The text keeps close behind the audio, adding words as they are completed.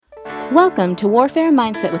Welcome to Warfare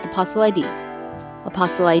Mindset with Apostle ID.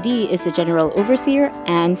 Apostle ID is the General Overseer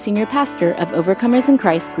and Senior Pastor of Overcomers in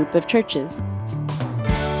Christ group of churches.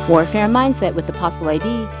 Warfare Mindset with Apostle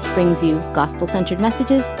ID brings you gospel-centered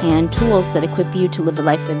messages and tools that equip you to live a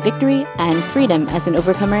life of victory and freedom as an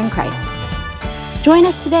overcomer in Christ. Join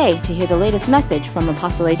us today to hear the latest message from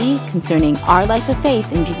Apostle ID concerning our life of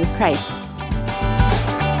faith in Jesus Christ.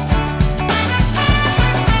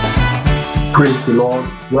 Praise the Lord.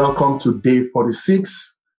 Welcome to day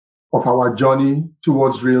 46 of our journey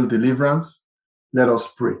towards real deliverance. Let us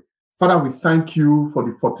pray. Father, we thank you for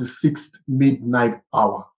the 46th midnight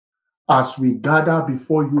hour as we gather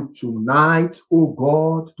before you tonight, oh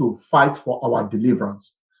God, to fight for our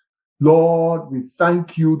deliverance. Lord, we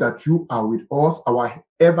thank you that you are with us, our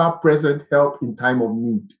ever-present help in time of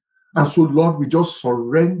need. And so, Lord, we just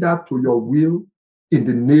surrender to your will in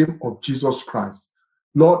the name of Jesus Christ.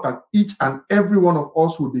 Lord, that each and every one of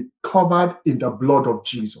us will be covered in the blood of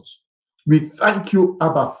Jesus. We thank you,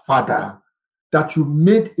 Abba Father, that you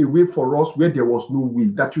made a way for us where there was no way,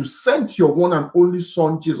 that you sent your one and only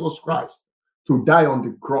Son, Jesus Christ, to die on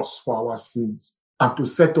the cross for our sins and to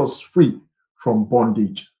set us free from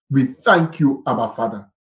bondage. We thank you, Abba Father.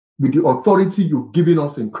 With the authority you've given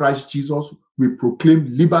us in Christ Jesus, we proclaim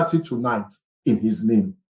liberty tonight in his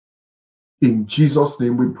name. In Jesus'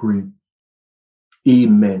 name we pray.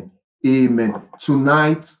 Amen. Amen.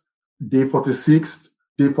 Tonight, day 46,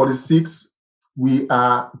 we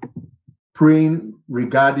are praying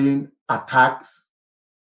regarding attacks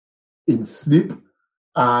in sleep,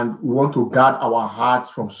 and we want to guard our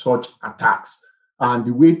hearts from such attacks. And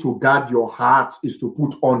the way to guard your heart is to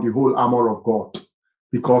put on the whole armor of God,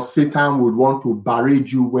 because Satan would want to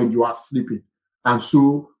barrage you when you are sleeping. And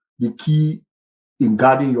so the key in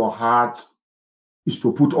guarding your heart is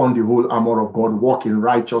to put on the whole armor of God, walk in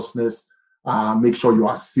righteousness, make sure you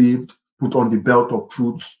are saved, put on the belt of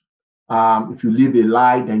truth. If you live a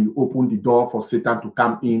lie, then you open the door for Satan to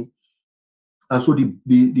come in. And so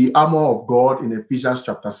the armor of God in Ephesians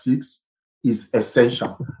chapter 6 is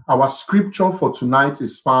essential. Our scripture for tonight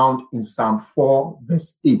is found in Psalm 4,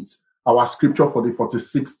 verse 8. Our scripture for the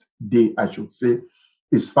 46th day, I should say,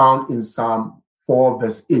 is found in Psalm 4,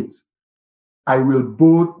 verse 8. I will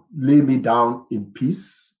both lay me down in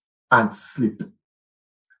peace and sleep.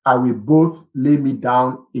 I will both lay me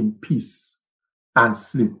down in peace and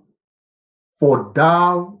sleep. For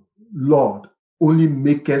thou, Lord, only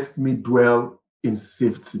makest me dwell in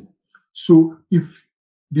safety. So if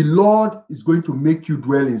the Lord is going to make you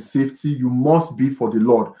dwell in safety, you must be for the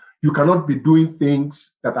Lord. You cannot be doing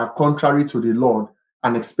things that are contrary to the Lord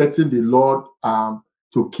and expecting the Lord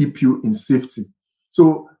to keep you in safety.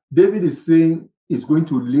 So David is saying he's going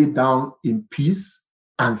to lay down in peace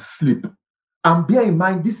and sleep. And bear in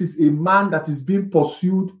mind, this is a man that is being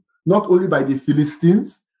pursued not only by the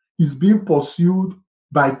Philistines, he's being pursued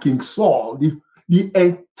by King Saul. The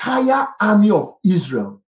entire army of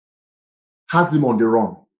Israel has him on the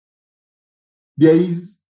run. There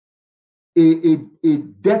is a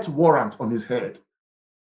death warrant on his head.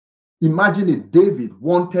 Imagine if David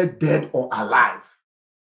wanted dead or alive.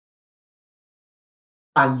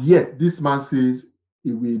 And yet, this man says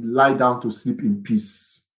he will lie down to sleep in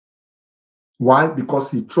peace. Why?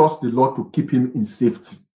 Because he trusts the Lord to keep him in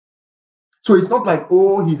safety. So it's not like,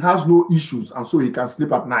 oh, he has no issues and so he can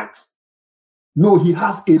sleep at night. No, he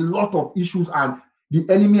has a lot of issues and the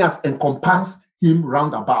enemy has encompassed him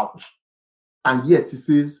round about. And yet, he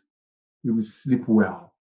says he will sleep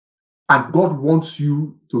well. And God wants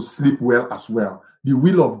you to sleep well as well. The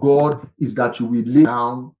will of God is that you will lay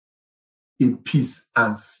down in peace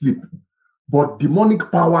and sleep. But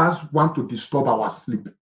demonic powers want to disturb our sleep.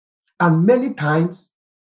 And many times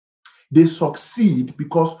they succeed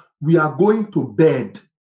because we are going to bed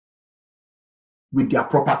with their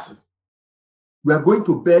property. We are going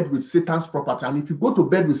to bed with Satan's property. And if you go to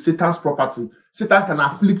bed with Satan's property, Satan can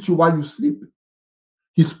afflict you while you sleep.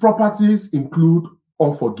 His properties include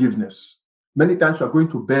unforgiveness. Many times we are going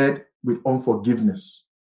to bed with unforgiveness.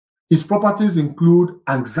 His properties include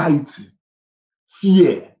anxiety,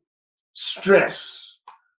 fear, stress.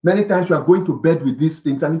 Many times you are going to bed with these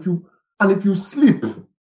things, and if you sleep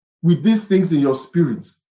with these things in your spirit,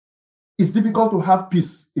 it's difficult to have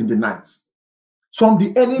peace in the night. So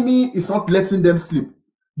the enemy is not letting them sleep.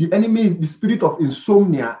 The enemy, the spirit of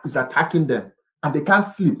insomnia, is attacking them, and they can't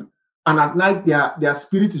sleep. And at night, their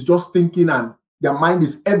spirit is just thinking, and their mind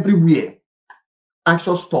is everywhere.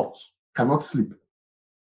 Anxious thoughts, cannot sleep.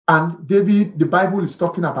 And David, the Bible is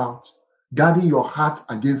talking about guarding your heart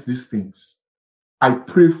against these things. I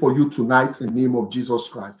pray for you tonight in the name of Jesus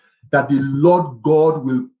Christ that the Lord God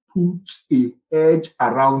will put a hedge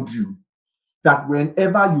around you that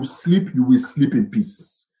whenever you sleep, you will sleep in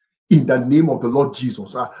peace. In the name of the Lord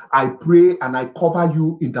Jesus, I pray and I cover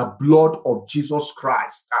you in the blood of Jesus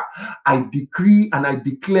Christ. I decree and I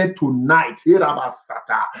declare tonight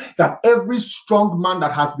that every strong man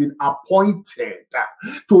that has been appointed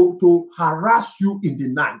to harass you in the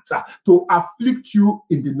night, to afflict you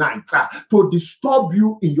in the night, to disturb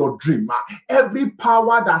you in your dream, every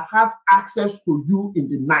power that has access to you in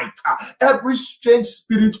the night, every strange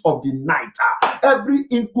spirit of the night, every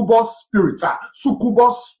incubus spirit,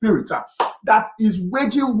 succubus spirit, that is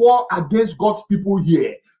waging war against God's people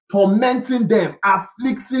here, tormenting them,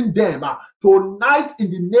 afflicting them. Tonight,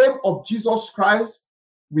 in the name of Jesus Christ,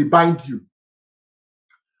 we bind you.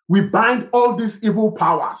 We bind all these evil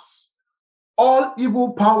powers, all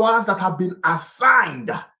evil powers that have been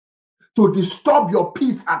assigned to disturb your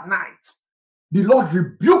peace at night. The Lord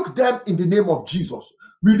rebuke them in the name of Jesus.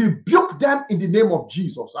 We rebuke them in the name of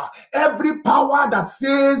Jesus. Every power that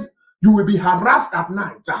says you will be harassed at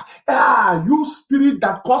night. You spirit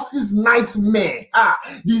that causes nightmare.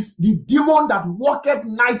 The demon that worketh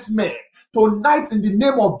nightmare. Tonight, in the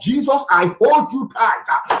name of Jesus, I hold you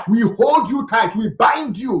tight. We hold you tight. We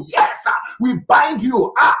bind you. Yes, we bind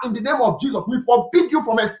you. In the name of Jesus, we forbid you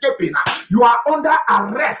from escaping. You are under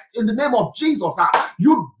arrest in the name of Jesus.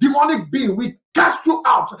 You demonic being, we cast you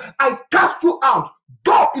out. I cast you out.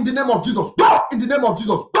 Go in the name of Jesus. Go in the name of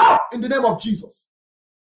Jesus. Go in the name of Jesus.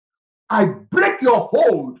 I break your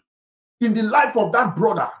hold in the life of that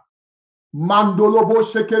brother. Mandolobo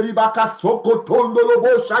shekeribaka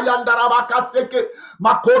sokotondolobo shayandarabaka seke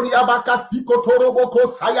makoriabaka sikotoroboko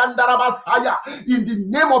sayandarabasaya. In the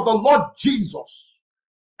name of the Lord Jesus,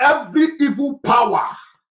 every evil power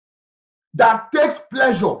that takes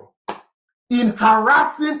pleasure in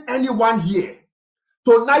harassing anyone here,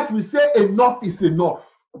 tonight we say enough is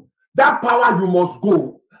enough. That power, you must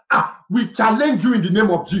go. We challenge you in the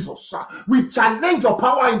name of Jesus. We challenge your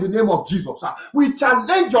power in the name of Jesus. We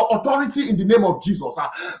challenge your authority in the name of Jesus.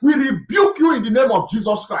 We rebuke you in the name of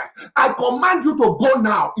Jesus Christ. I command you to go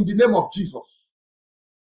now in the name of Jesus.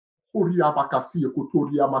 In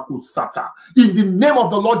the name of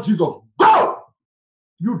the Lord Jesus, go!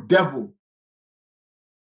 You devil.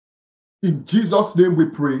 In Jesus' name we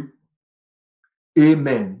pray.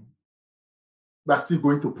 Amen. We are still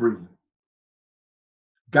going to pray.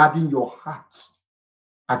 Guarding your heart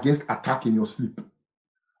against attack in your sleep.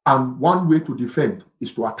 And one way to defend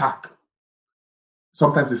is to attack.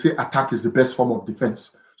 Sometimes they say attack is the best form of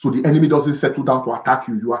defense. So the enemy doesn't settle down to attack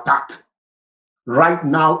you, you attack. Right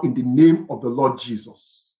now, in the name of the Lord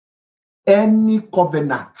Jesus, any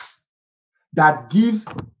covenant that gives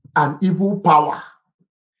an evil power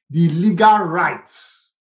the legal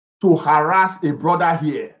rights to harass a brother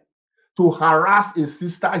here, to harass a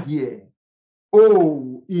sister here,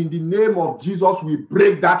 oh, in the name of Jesus, we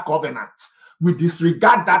break that covenant. We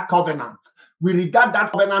disregard that covenant. We regard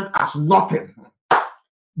that covenant as nothing.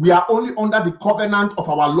 We are only under the covenant of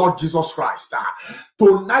our Lord Jesus Christ.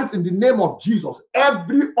 Tonight, in the name of Jesus,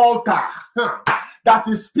 every altar that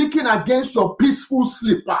is speaking against your peaceful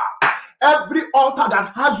sleep, every altar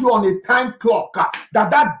that has you on a time clock,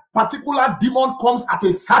 that particular demon comes at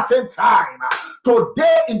a certain time.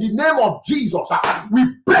 Today, in the name of Jesus, we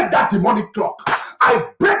break that demonic clock. I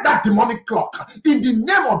break that demonic clock. In the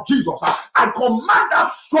name of Jesus, I command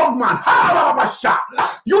that strong man,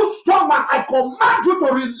 you strong man, I command you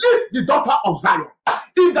to release the daughter of Zion.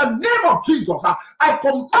 In the name of Jesus, I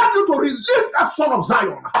command you to release that son of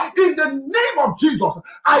Zion. In the name of Jesus,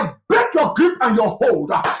 I break your grip and your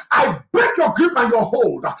hold. I break your grip and your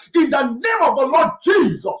hold. In the name of the Lord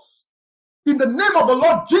Jesus. In the name of the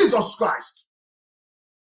Lord Jesus Christ.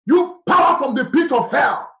 You power from the pit of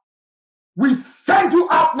hell. We send you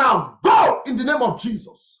out now. Go in the name of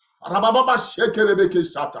Jesus.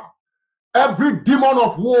 Every demon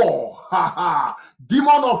of war,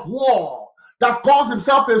 demon of war, that calls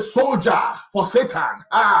himself a soldier for Satan,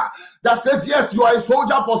 that says, yes, you are a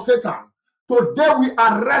soldier for Satan. Today we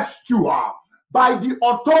arrest you by the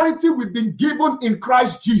authority we've been given in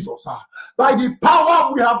Christ Jesus, by the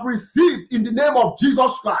power we have received in the name of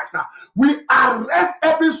Jesus Christ. We arrest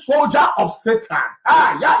every soldier of Satan.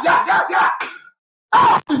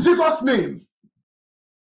 In Jesus' name.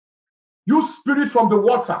 You spirit from the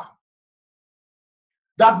water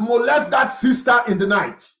that molest that sister in the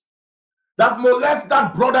night, that molest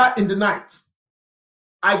that brother in the night,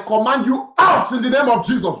 I command you out in the name of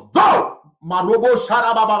Jesus. Go! Marobo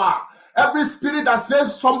Sharababa. Every spirit that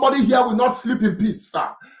says somebody here will not sleep in peace.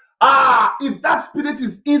 If that spirit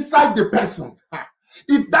is inside the person,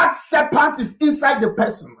 if that serpent is inside the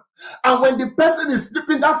person, And when the person is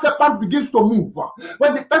sleeping, that serpent begins to move.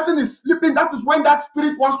 When the person is sleeping, that is when that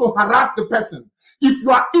spirit wants to harass the person. If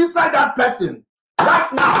you are inside that person,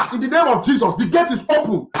 right now, in the name of Jesus, the gate is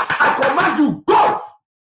open. I command you, go.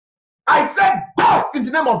 I said, go in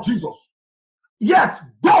the name of Jesus. Yes,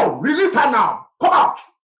 go. Release her now. Come out.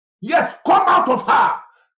 Yes, come out of her.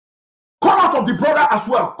 Come out of the brother as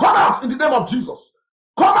well. Come out in the name of Jesus.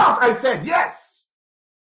 Come out, I said, yes.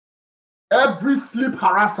 Every sleep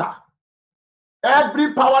harasser,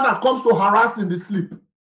 every power that comes to harass in the sleep,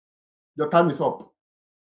 your time is up.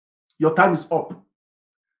 Your time is up.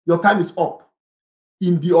 Your time is up.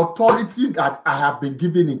 In the authority that I have been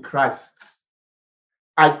given in Christ,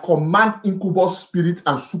 I command incubus spirit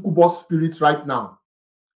and succubus spirit right now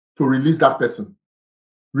to release that person.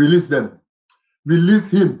 Release them. Release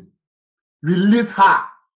him. Release her.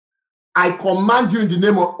 I command you in the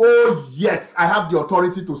name of, oh yes, I have the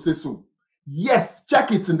authority to say so. Yes,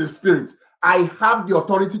 check it in the spirit. I have the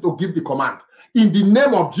authority to give the command. In the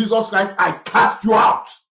name of Jesus Christ, I cast you out.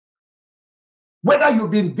 Whether you've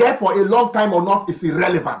been there for a long time or not is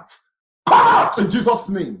irrelevant. Come out in Jesus'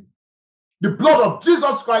 name. The blood of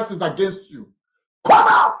Jesus Christ is against you. Come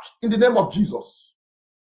out in the name of Jesus.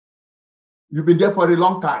 You've been there for a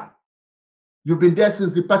long time. You've been there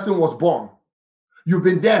since the person was born. You've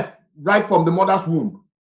been there right from the mother's womb.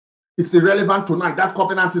 It's irrelevant tonight. That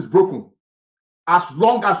covenant is broken. As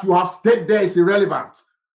long as you have stayed there, it's irrelevant.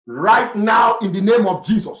 Right now, in the name of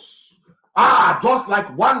Jesus. Just like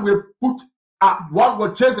one will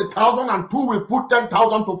chase 1,000 and two will put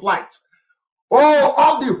 10,000 to flight. Oh,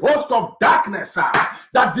 all the host of darkness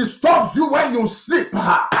that disturbs you when you sleep,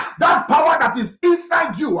 that power that is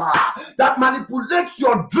inside you that manipulates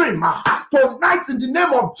your dream, tonight in the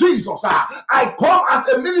name of Jesus, I come as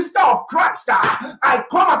a minister of Christ, I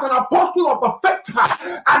come as an apostle of the faith,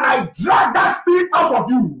 and I drag that spirit out of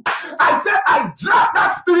you. I say I drag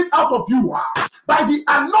that spirit out of you by the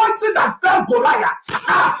anointing that fell Goliath.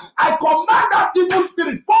 I command that evil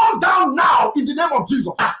spirit fall down now in the name of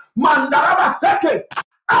Jesus. Mandaraba Seke,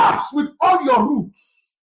 out with all your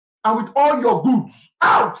roots and with all your goods,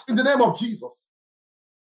 out in the name of Jesus.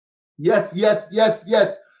 Yes, yes, yes,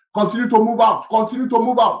 yes. Continue to move out. Continue to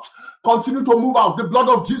move out. Continue to move out. The blood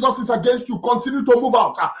of Jesus is against you. Continue to move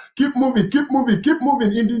out. Keep moving. Keep moving. Keep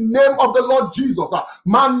moving in the name of the Lord Jesus.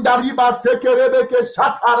 Mandariba sekerebeke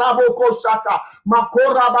shataraboko shata.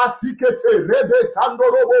 Makoraba sikete rebe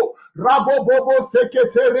sandorobo. Rabobobo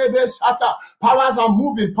sekete rebe shata. Powers are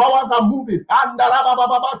moving. Powers are moving.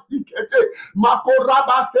 Andarababa sikete.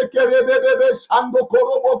 Makoraba sekerebebe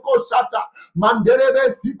shandokoroboko shata.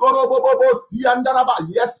 Manderebe sikorobobo siandaraba.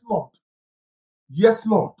 Yes, Lord. Yes,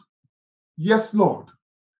 Lord. Yes, Lord.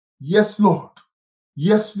 Yes, Lord.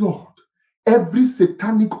 Yes, Lord. Every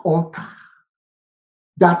satanic altar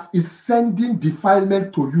that is sending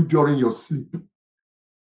defilement to you during your sleep,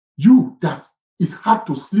 you that is hard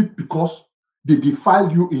to sleep because they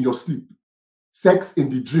defile you in your sleep, sex in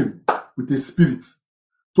the dream with a spirit,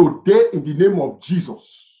 today in the name of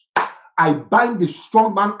Jesus, I bind the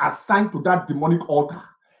strong man assigned to that demonic altar.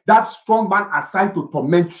 That strong man assigned to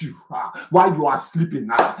torment you while you are sleeping.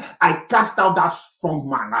 I cast out that strong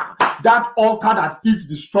man. That altar that feeds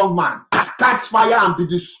the strong man. Catch fire and be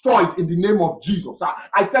destroyed in the name of Jesus.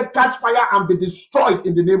 I said catch fire and be destroyed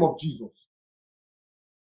in the name of Jesus.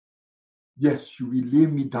 Yes, you will lay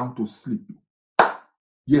me down to sleep.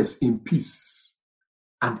 Yes, in peace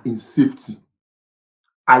and in safety.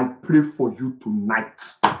 I pray for you tonight.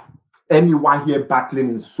 Anyone here battling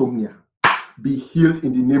insomnia, be healed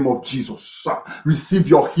in the name of Jesus. Receive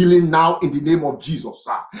your healing now in the name of Jesus.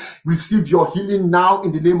 Receive your healing now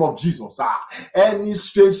in the name of Jesus. Any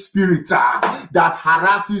strange spirit that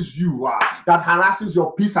harasses you, that harasses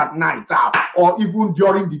your peace at night, or even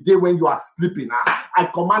during the day when you are sleeping, I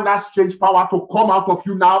command that strange power to come out of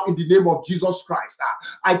you now in the name of Jesus Christ.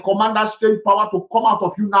 I command that strange power to come out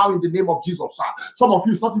of you now in the name of Jesus. Some of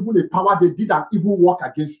you, it's not even a power. They did an evil work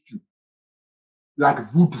against you, like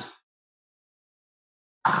voodoo.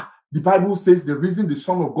 The Bible says the reason the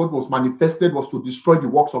Son of God was manifested was to destroy the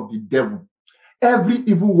works of the devil. Every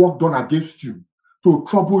evil work done against you to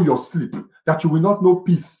trouble your sleep, that you will not know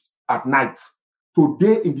peace at night.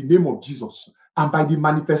 Today, in the name of Jesus, and by the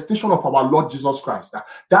manifestation of our Lord Jesus Christ,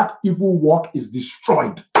 that evil work is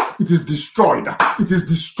destroyed. It is destroyed. It is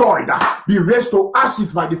destroyed. Be raised to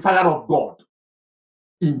ashes by the fire of God.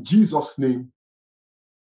 In Jesus' name,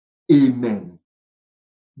 amen.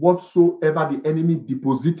 Whatsoever the enemy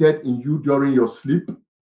deposited in you during your sleep,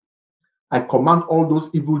 I command all those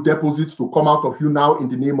evil deposits to come out of you now in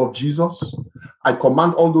the name of Jesus. I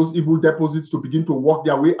command all those evil deposits to begin to work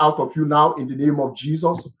their way out of you now in the name of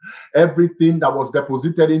Jesus. Everything that was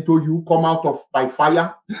deposited into you, come out by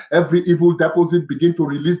fire. Every evil deposit, begin to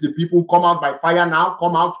release the people. Come out by fire now.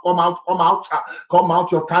 Come out, come out, come out. Come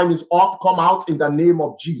out. Your time is up. Come out in the name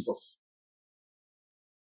of Jesus.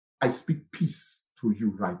 I speak peace to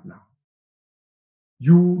you right now.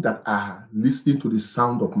 You that are listening to the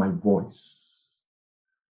sound of my voice,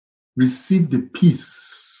 receive the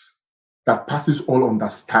peace that passes all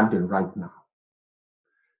understanding right now.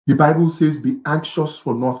 The Bible says, be anxious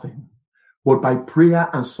for nothing, but by prayer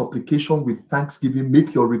and supplication with thanksgiving,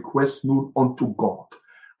 make your requests known unto God.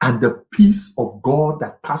 And the peace of God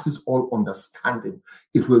that passes all understanding,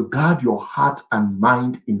 it will guard your heart and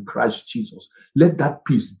mind in Christ Jesus. Let that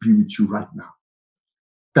peace be with you right now.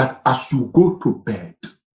 That as you go to bed,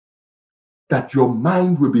 that your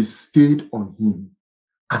mind will be stayed on him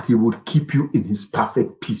and he will keep you in his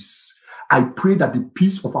perfect peace. I pray that the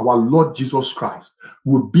peace of our Lord Jesus Christ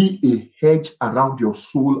will be a hedge around your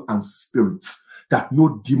soul and spirit that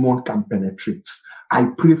no demon can penetrate. I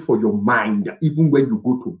pray for your mind, even when you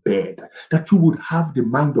go to bed, that you would have the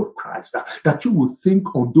mind of Christ, that you would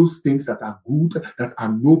think on those things that are good, that are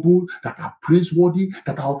noble, that are praiseworthy,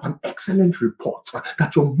 that are of an excellent report,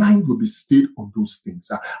 that your mind will be stayed on those things.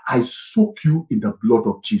 I soak you in the blood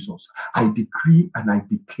of Jesus. I decree and I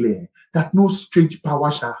declare that no strange power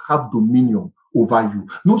shall have dominion over you.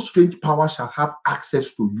 No strange power shall have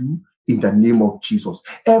access to you. In the name of Jesus.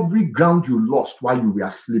 Every ground you lost while you were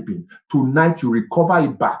sleeping, tonight you recover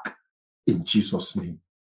it back in Jesus' name.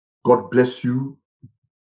 God bless you.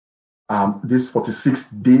 This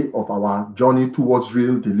 46th day of our journey towards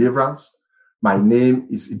real deliverance. My name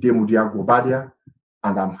is Idemudia Gobadia,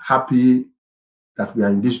 and I'm happy that we are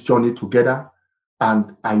in this journey together.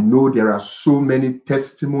 And I know there are so many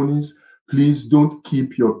testimonies. Please don't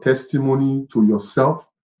keep your testimony to yourself.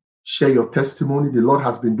 Share your testimony. The Lord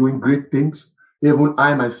has been doing great things. Even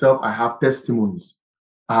I myself, I have testimonies.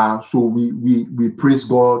 So we praise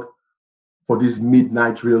God for this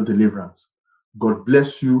midnight real deliverance. God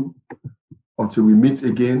bless you. Until we meet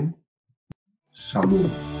again.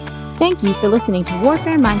 Shalom. Thank you for listening to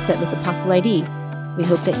Warfare Mindset with Apostle ID. We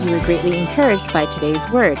hope that you were greatly encouraged by today's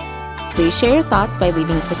word. Please share your thoughts by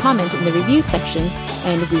leaving us a comment in the review section,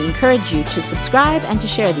 and we encourage you to subscribe and to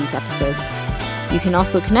share these episodes. You can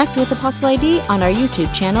also connect with Apostle ID on our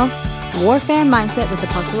YouTube channel, Warfare Mindset with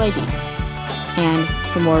Apostle ID. And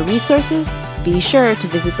for more resources, be sure to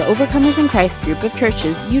visit the Overcomers in Christ group of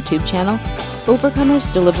churches YouTube channel,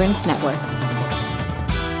 Overcomers Deliverance Network.